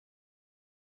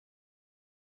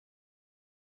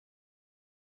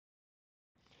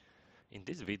In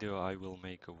this video I will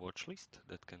make a watch list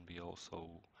that can be also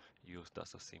used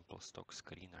as a simple stock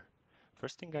screener.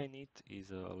 First thing I need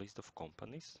is a list of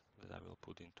companies that I will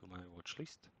put into my watch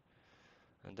list.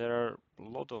 And there are a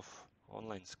lot of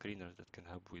online screeners that can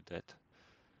help with that.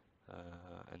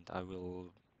 And I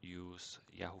will use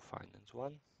Yahoo Finance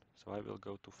one. So I will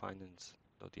go to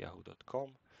finance.yahoo.com,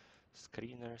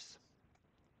 screeners,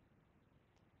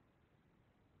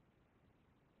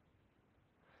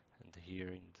 and here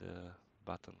in the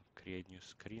button create new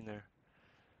screener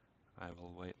I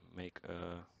will make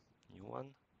a new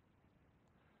one.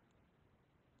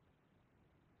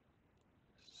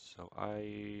 So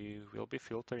I will be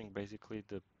filtering basically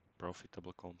the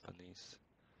profitable companies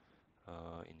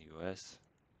in US.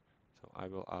 So I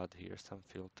will add here some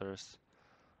filters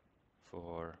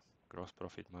for gross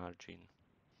profit margin,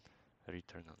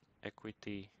 return on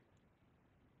equity,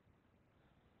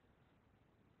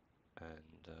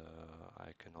 and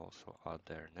I can also add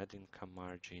their net income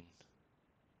margin,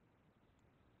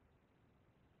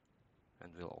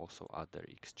 and we'll also add their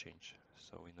exchange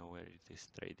so we know where it is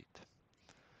traded.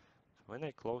 So when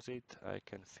I close it, I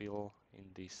can fill in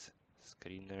this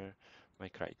screener my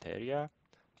criteria.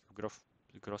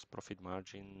 Gross profit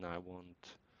margin, I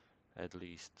want at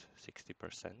least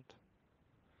 60%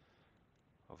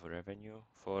 of revenue.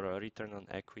 For a return on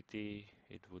equity,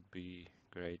 it would be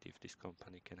great if this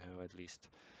company can have at least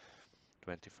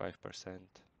 25%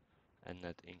 and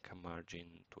net income margin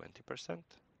 20%.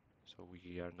 So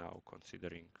we are now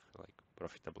considering like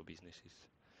profitable businesses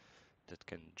that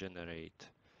can generate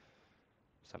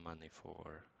some money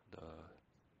for the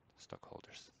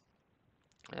stockholders.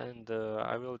 And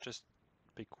I will just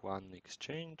pick one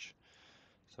exchange.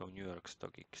 So New York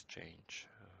Stock Exchange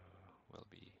will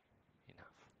be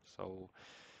enough. So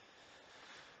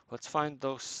let's find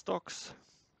those stocks.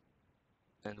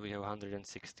 And we have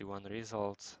 161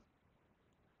 results.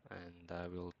 And I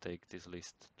will take this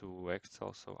list to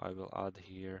Excel. So I will add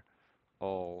here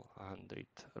all 100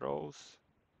 rows,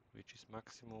 which is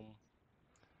maximum,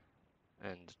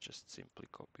 and just simply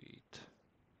copy it.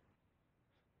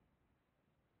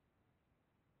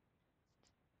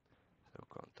 So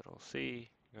Control C,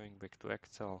 going back to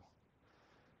Excel,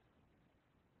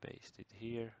 paste it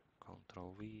here,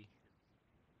 Control V.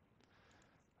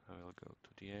 I will go to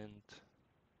the end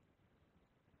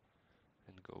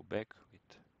and go back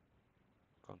with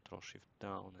Control Shift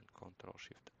down and Control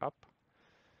Shift up.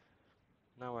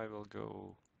 Now I will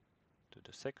go to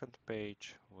the second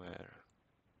page where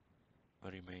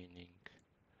remaining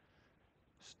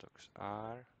stocks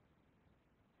are.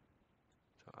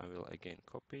 So I will again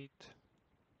copy it,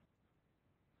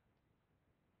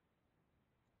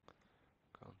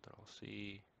 Control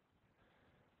C,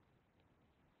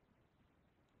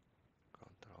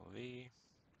 Control V.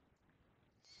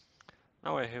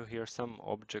 Now I have here some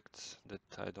objects that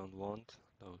I don't want,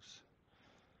 those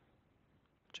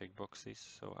checkboxes,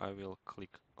 so I will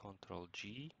click Control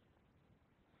G,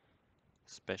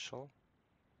 Special,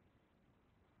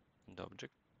 and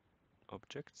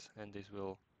Objects, and this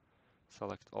will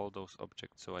select all those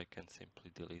objects so I can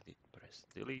simply delete it. Press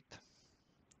Delete.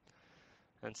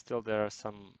 And still there are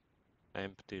some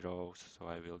empty rows, so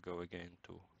I will go again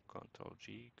to Control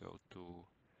G, go to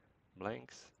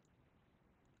Blanks,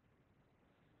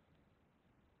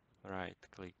 right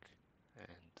click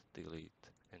and delete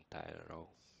entire row.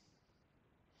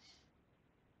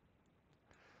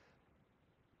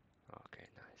 Okay,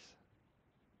 nice.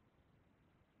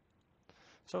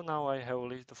 So now I have a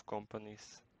list of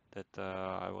companies that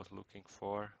I was looking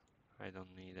for. I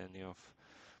don't need any of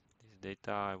this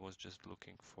data. I was just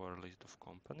looking for a list of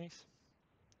companies.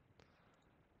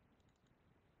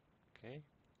 Okay,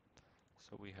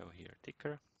 so we have here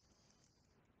ticker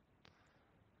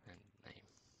and name.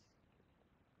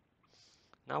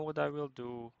 Now what I will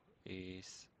do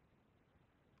is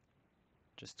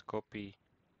just copy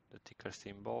the ticker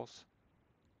symbols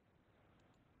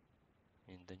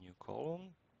in the new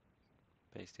column,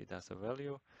 paste it as a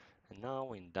value, and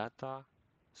now in data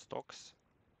stocks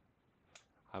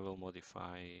I will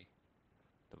modify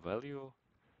the value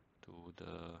to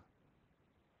the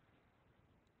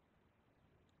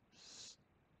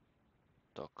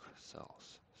stock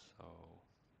cells. So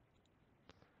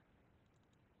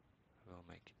I will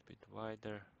make it a bit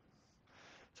wider.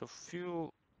 So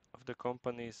few of the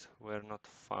companies were not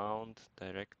found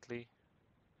directly,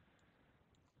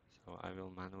 so I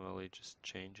will manually just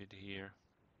change it here.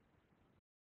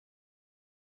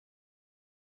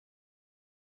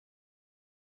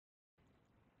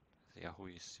 Yahoo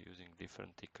is using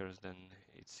different tickers than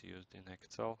it's used in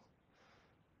Excel,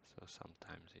 so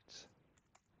sometimes it's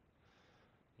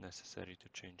necessary to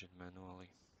change it manually.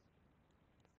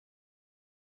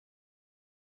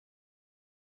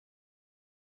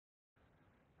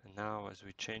 Now as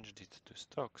we changed it to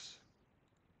stocks,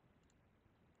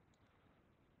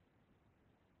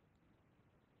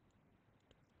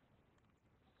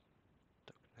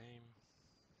 stock name,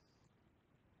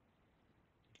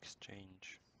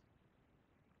 exchange,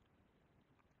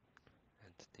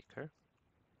 and ticker,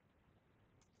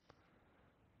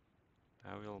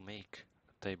 I will make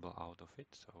a table out of it.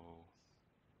 So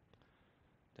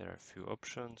there are a few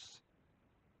options.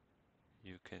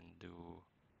 You can do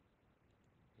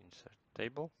insert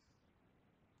table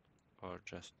or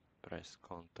just press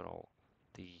Ctrl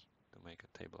T to make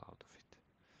a table out of it.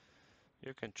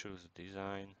 You can choose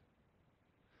design.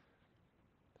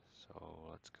 So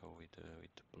let's go with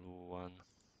the blue one.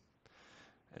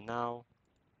 And now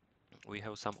we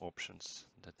have some options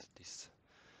that these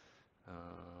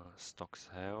stocks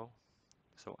have.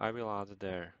 So I will add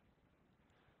their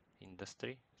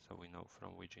industry, so we know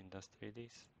from which industry it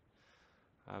is.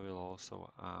 I will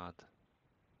also add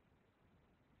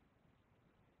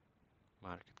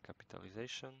market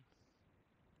capitalization.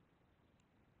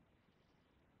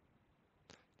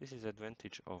 This is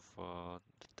advantage of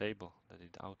the table, that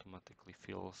it automatically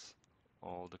fills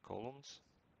all the columns.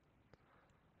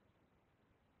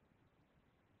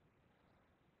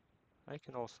 I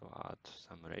can also add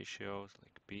some ratios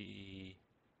like PE,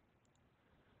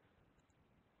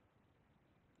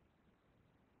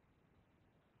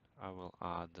 I will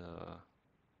add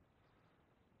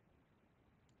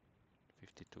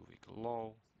 52-week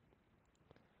low,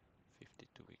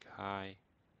 52-week high,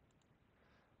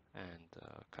 and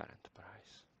current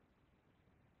price.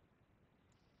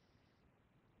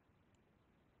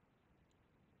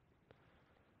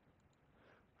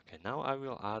 Okay, now I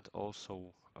will add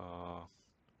also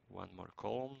one more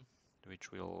column,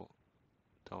 which will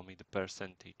tell me the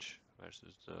percentage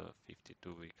versus the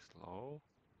 52 weeks low.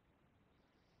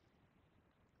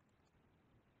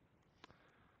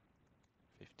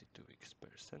 52 weeks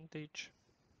percentage.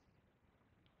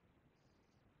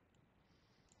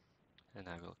 And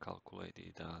I will calculate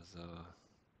it as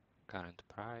current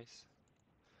price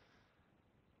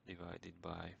divided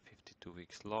by 52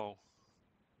 weeks low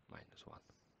minus 1.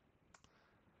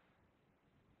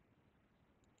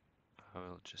 I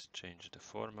will just change the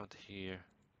format here.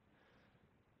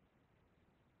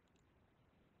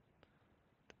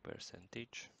 The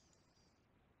percentage.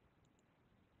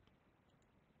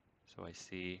 So I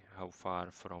see how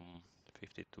far from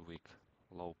 52-week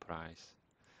low price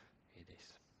it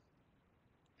is.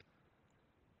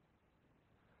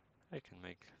 I can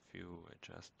make a few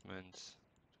adjustments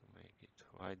to make it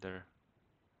wider.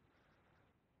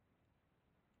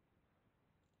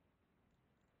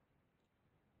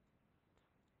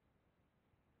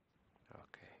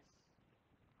 Okay.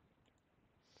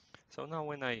 So now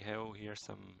when I have here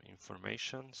some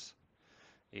informations,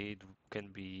 it can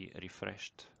be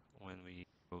refreshed when we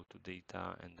go to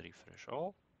data and refresh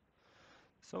all.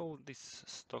 So this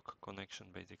stock connection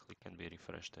basically can be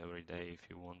refreshed every day if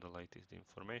you want the latest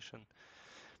information.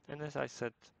 And as I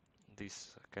said,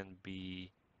 this can be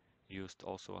used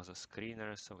also as a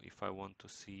screener. So if I want to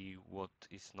see what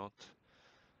is not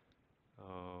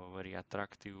very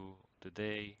attractive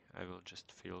today, I will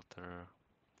just filter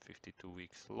 52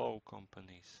 weeks low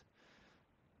companies.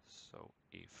 So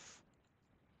if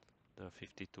the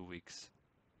 52 weeks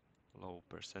low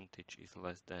percentage is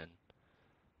less than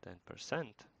 10%,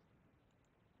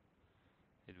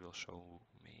 it will show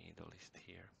me the list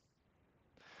here.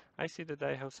 I see that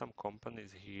I have some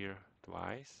companies here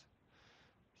twice.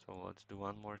 So let's do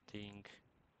one more thing.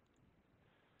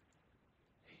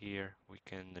 Here we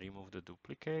can remove the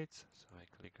duplicates. So I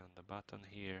click on the button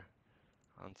here,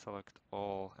 unselect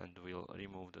all, and we'll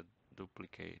remove the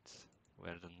duplicates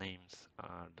where the names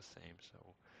are the same. So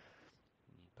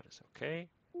press OK,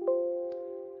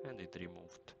 and it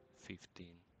removed 15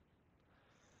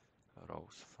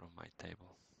 rows from my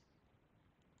table.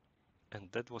 And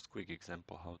that was a quick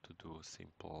example how to do a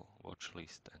simple watch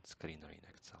list and screener in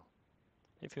Excel.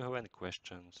 If you have any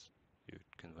questions, you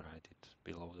can write it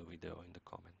below the video in the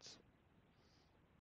comments.